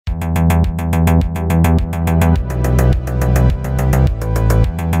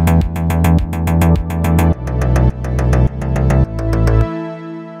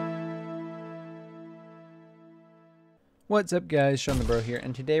What's up guys, Shawnthebro here,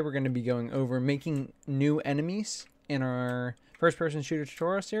 and today we're going to be going over making new enemies in our first-person shooter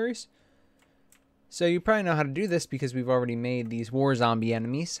tutorial series. So you probably know how to do this because we've already made these war zombie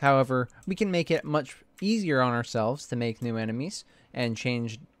enemies. However, we can make it much easier on ourselves to make new enemies and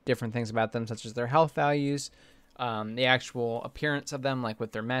change different things about them, such as their health values, the actual appearance of them, like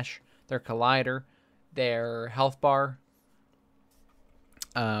with their mesh, their collider, their health bar,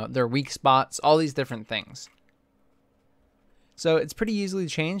 their weak spots, all these different things. So it's pretty easily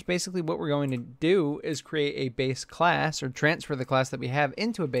changed. Basically what we're going to do is create a base class or transfer the class that we have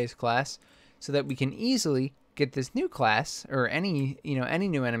into a base class so that we can easily get this new class or any new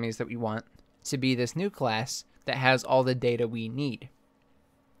enemies that we want to be this new class that has all the data we need.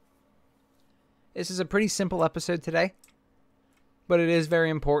 This is a pretty simple episode today, but it is very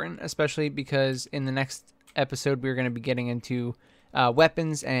important, especially because in the next episode we're going to be getting into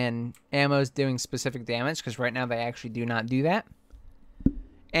weapons and ammos doing specific damage, because right now they actually do not do that.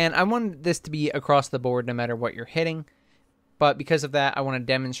 And I wanted this to be across the board no matter what you're hitting, but because of that I want to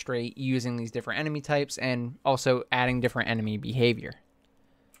demonstrate using these different enemy types and also adding different enemy behavior.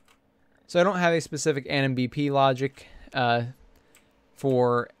 So I don't have a specific NMBP logic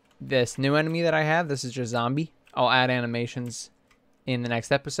for this new enemy that I have. This is just zombie. I'll add animations in the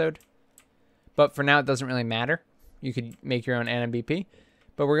next episode, but for now it doesn't really matter. You could make your own NMBP.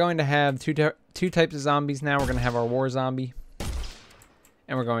 But we're going to have two types of zombies now. We're going to have our war zombie,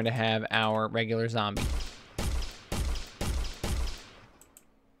 and we're going to have our regular zombie.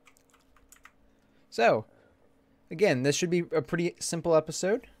 So, again, this should be a pretty simple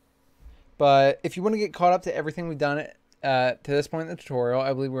episode. But if you want to get caught up to everything we've done to this point in the tutorial,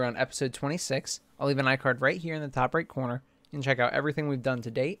 I believe we're on episode 26. I'll leave an iCard right here in the top right corner. You can check out everything we've done to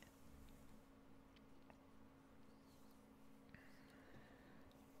date.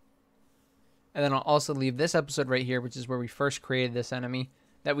 And then I'll also leave this episode right here, which is where we first created this enemy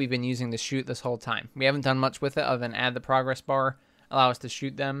that we've been using to shoot this whole time. We haven't done much with it other than add the progress bar, allow us to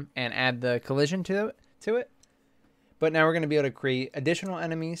shoot them, and add the collision to it. But now we're going to be able to create additional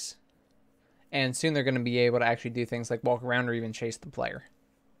enemies, and soon they're going to be able to actually do things like walk around or even chase the player.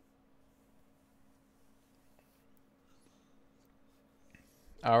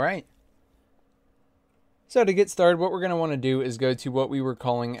 Alright. So to get started, what we're going to want to do is go to what we were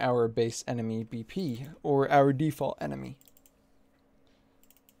calling our base enemy BP, or our default enemy.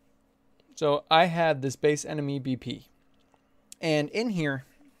 So I had this base enemy BP. And in here,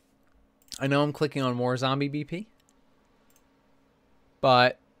 I know I'm clicking on more zombie BP,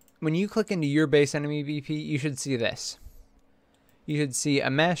 but when you click into your base enemy BP, you should see this. You should see a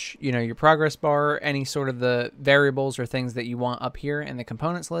mesh, your progress bar, any sort of the variables or things that you want up here in the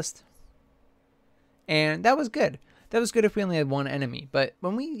components list. And that was good. That was good if we only had one enemy. But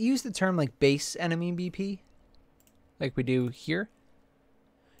when we use the term like base enemy BP, like we do here,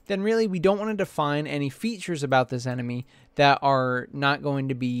 then really we don't want to define any features about this enemy that are not going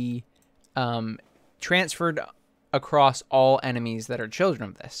to be transferred across all enemies that are children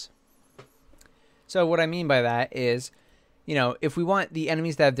of this. So what I mean by that is, if we want the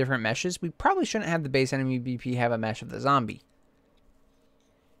enemies to have different meshes, we probably shouldn't have the base enemy BP have a mesh of the zombie.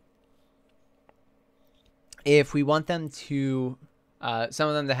 If we want them to, some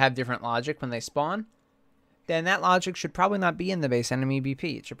of them to have different logic when they spawn, then that logic should probably not be in the base enemy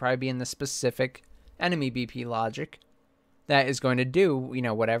BP. It should probably be in the specific enemy BP logic that is going to do,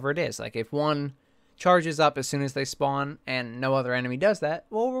 whatever it is. Like if one charges up as soon as they spawn and no other enemy does that,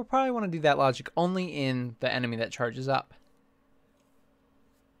 well, we'll probably want to do that logic only in the enemy that charges up.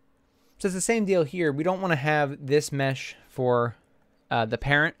 So it's the same deal here. We don't want to have this mesh for the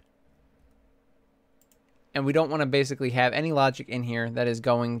parent. And we don't want to basically have any logic in here that is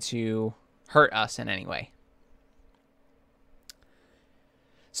going to hurt us in any way.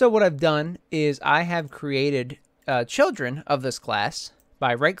 So what I've done is I have created children of this class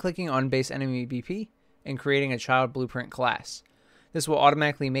by right-clicking on base enemy BP and creating a child blueprint class. This will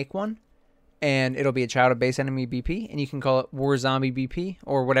automatically make one, and it'll be a child of base enemy BP, and you can call it war zombie BP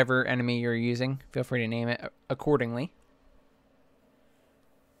or whatever enemy you're using. Feel free to name it accordingly.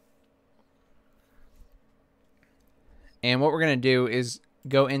 And what we're going to do is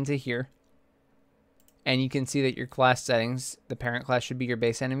go into here, and you can see that your class settings, the parent class should be your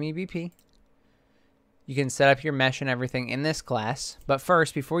base enemy BP. You can set up your mesh and everything in this class, but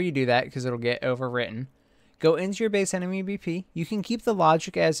first, before you do that, because it'll get overwritten, go into your base enemy BP. You can keep the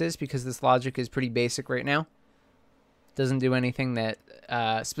logic as is because this logic is pretty basic right now. Doesn't do anything that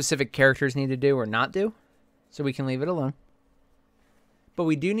specific characters need to do or not do, so we can leave it alone. But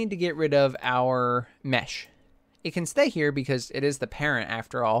we do need to get rid of our mesh. It can stay here because it is the parent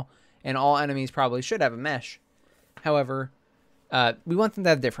after all, and all enemies probably should have a mesh. However, we want them to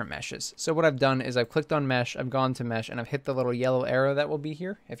have different meshes. So what I've done is I've clicked on mesh, I've gone to mesh, and I've hit the little yellow arrow that will be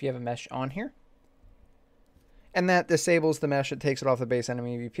here if you have a mesh on here. And that disables the mesh. It takes it off the base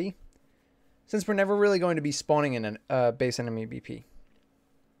enemy BP. Since we're never really going to be spawning in a base enemy BP,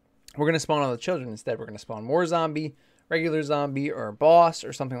 we're going to spawn all the children instead. We're going to spawn more zombie, regular zombie, or a boss,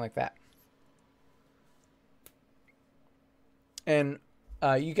 or something like that. And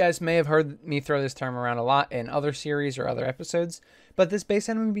you guys may have heard me throw this term around a lot in other series or other episodes, but this base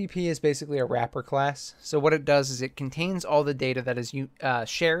enemy BP is basically a wrapper class. So what it does is it contains all the data that is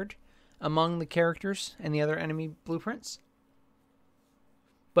shared among the characters and the other enemy blueprints.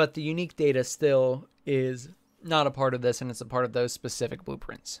 But the unique data still is not a part of this, and it's a part of those specific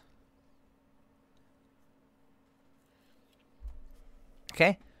blueprints.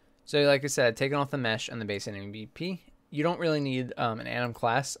 Okay, so like I said, taking off the mesh and the base enemy BP. You don't really need an anim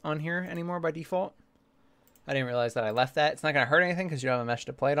class on here anymore by default. I didn't realize that I left that. It's not going to hurt anything because you don't have a mesh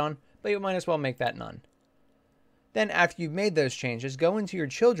to play it on, but you might as well make that none. Then after you've made those changes, go into your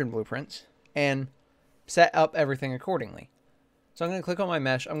children blueprints and set up everything accordingly. So I'm going to click on my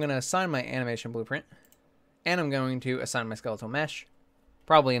mesh. I'm going to assign my animation blueprint, and I'm going to assign my skeletal mesh,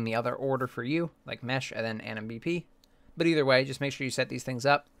 probably in the other order for you, like mesh and then anim BP. But either way, just make sure you set these things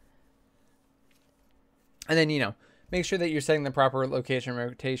up. And then, make sure that you're setting the proper location,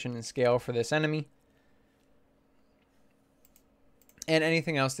 rotation, and scale for this enemy. And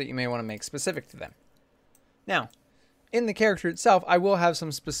anything else that you may want to make specific to them. Now, in the character itself, I will have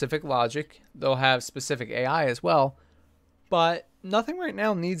some specific logic. They'll have specific AI as well. But nothing right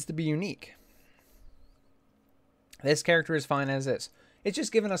now needs to be unique. This character is fine as is. It's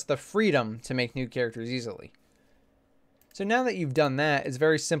just given us the freedom to make new characters easily. So now that you've done that, it's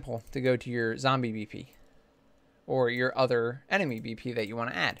very simple to go to your zombie BP. Or your other enemy BP that you want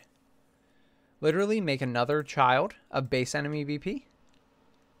to add. Literally make another child of base enemy BP.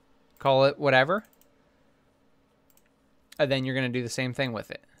 Call it whatever. And then you're going to do the same thing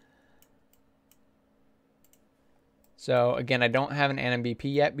with it. So again, I don't have an anim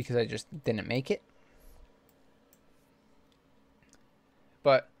BP yet because I just didn't make it.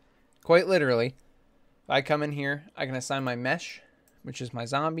 But quite literally, if I come in here, I can assign my mesh, which is my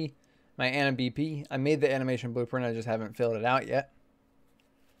zombie. My anim BP. I made the animation blueprint, I just haven't filled it out yet.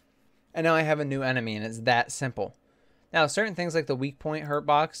 And now I have a new enemy, and it's that simple. Now, certain things like the weak point hurt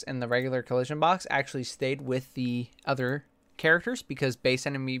box and the regular collision box actually stayed with the other characters because base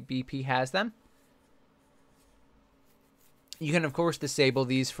enemy BP has them. You can, of course, disable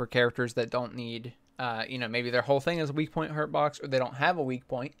these for characters that don't need, maybe their whole thing is a weak point hurt box or they don't have a weak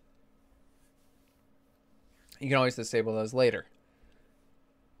point. You can always disable those later.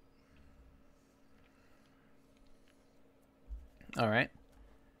 All right.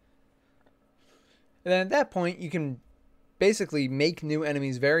 And then at that point, you can basically make new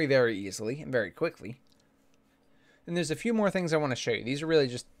enemies very, very easily and very quickly. And there's a few more things I want to show you. These are really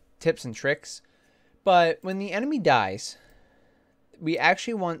just tips and tricks. But when the enemy dies, we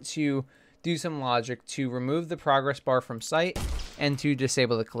actually want to do some logic to remove the progress bar from sight and to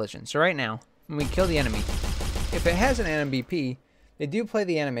disable the collision. So right now, when we kill the enemy, if it has an anim BP, they do play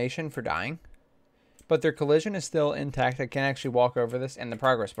the animation for dying. But their collision is still intact. I can actually walk over this, and the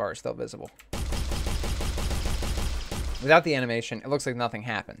progress bar is still visible. Without the animation, it looks like nothing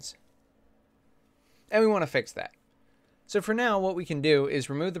happens. And we want to fix that. So for now, what we can do is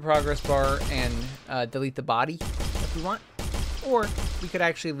remove the progress bar and delete the body if we want. Or we could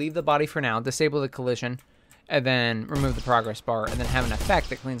actually leave the body for now, disable the collision, and then remove the progress bar, and then have an effect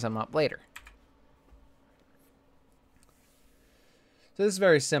that cleans them up later. So this is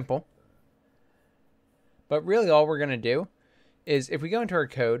very simple. But really all we're going to do is if we go into our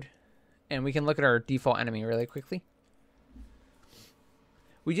code and we can look at our default enemy really quickly.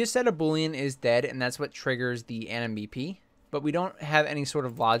 We just said a Boolean is dead and that's what triggers the anim BP, but we don't have any sort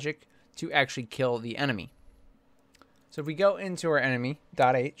of logic to actually kill the enemy. So if we go into our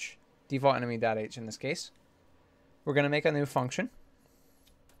enemy.h, default enemy.h in this case, we're going to make a new function.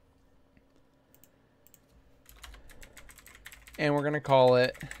 And we're going to call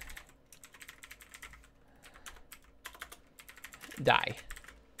it die.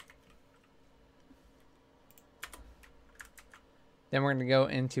 Then we're going to go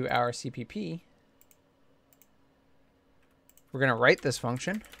into our CPP. We're going to write this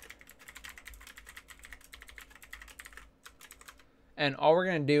function. And all we're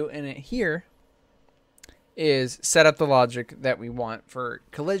going to do in it here is set up the logic that we want for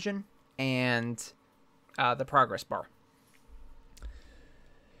collision and the progress bar.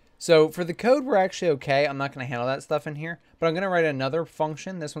 So for the code, we're actually okay. I'm not going to handle that stuff in here, but I'm going to write another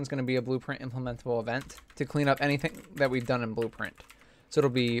function. This one's going to be a blueprint implementable event to clean up anything that we've done in blueprint. So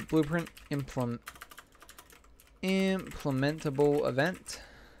it'll be blueprint implementable event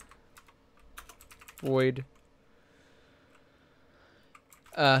void.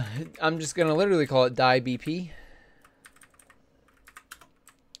 I'm just going to literally call it die BP.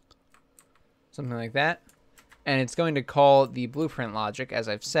 Something like that. And it's going to call the blueprint logic, as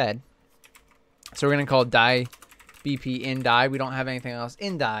I've said. So we're going to call die BP in die. We don't have anything else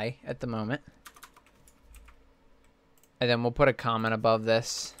in die at the moment. And then we'll put a comment above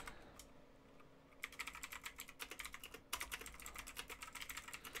this.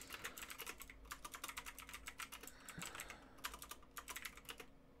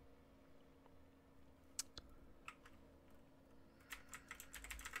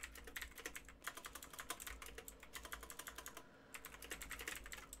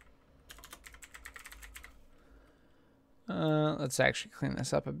 Let's actually clean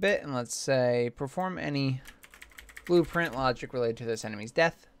this up a bit, and let's say perform any blueprint logic related to this enemy's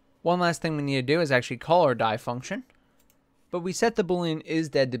death. One last thing we need to do is actually call our die function, but we set the boolean is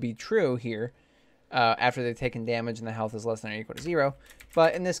dead to be true here after they've taken damage and the health is less than or equal to 0.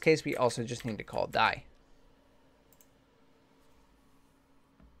 But in this case, we also just need to call die.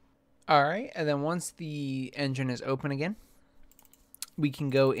 All right, and then once the engine is open again, we can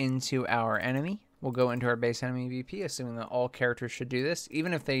go into our enemy. We'll go into our base enemy VP, assuming that all characters should do this.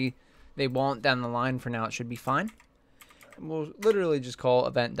 Even if they won't down the line, for now it should be fine. And we'll literally just call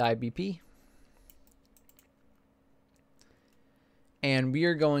event die BP. And we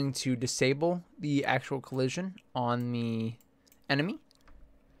are going to disable the actual collision on the enemy.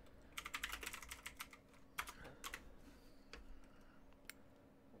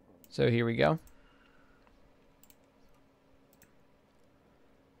 So here we go.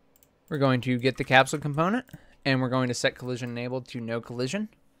 We're going to get the capsule component, and we're going to set collision enabled to no collision.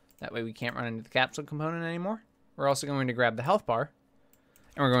 That way we can't run into the capsule component anymore. We're also going to grab the health bar,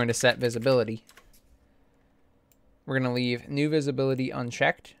 and we're going to set visibility. We're going to leave new visibility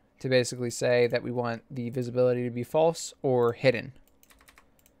unchecked to basically say that we want the visibility to be false or hidden.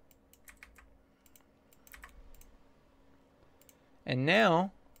 And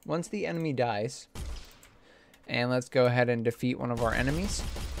now, once the enemy dies, and let's go ahead and defeat one of our enemies.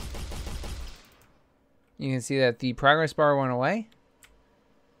 You can see that the progress bar went away,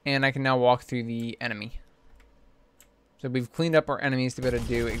 and I can now walk through the enemy. So we've cleaned up our enemies to be able to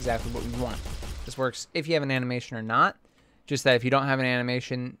do exactly what we want. This works if you have an animation or not. Just that if you don't have an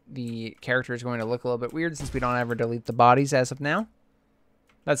animation, the character is going to look a little bit weird since we don't ever delete the bodies as of now.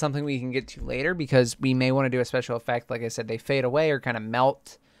 That's something we can get to later because we may want to do a special effect. Like I said, they fade away or kind of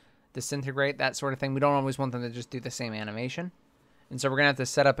melt, disintegrate, that sort of thing. We don't always want them to just do the same animation. And so we're going to have to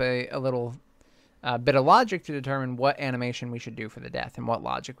set up a little bit of logic to determine what animation we should do for the death and what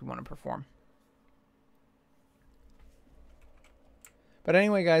logic we want to perform. But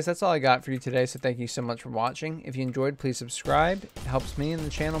anyway, guys, that's all I got for you today, so thank you so much for watching. If you enjoyed, please subscribe. It helps me and the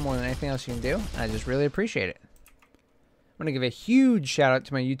channel more than anything else you can do, and I just really appreciate it. I want to give a huge shout out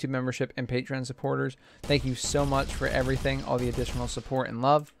to my YouTube membership and Patreon supporters. Thank you so much for everything, all the additional support and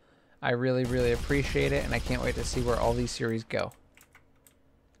love. I really, really appreciate it, and I can't wait to see where all these series go.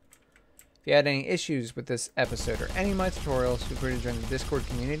 If you had any issues with this episode or any of my tutorials, feel free to join the Discord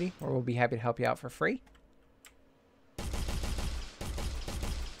community where we'll be happy to help you out for free.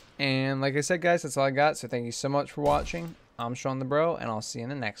 And like I said, guys, that's all I got. So thank you so much for watching. I'm Shawnthebro, and I'll see you in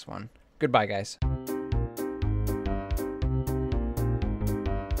the next one. Goodbye, guys.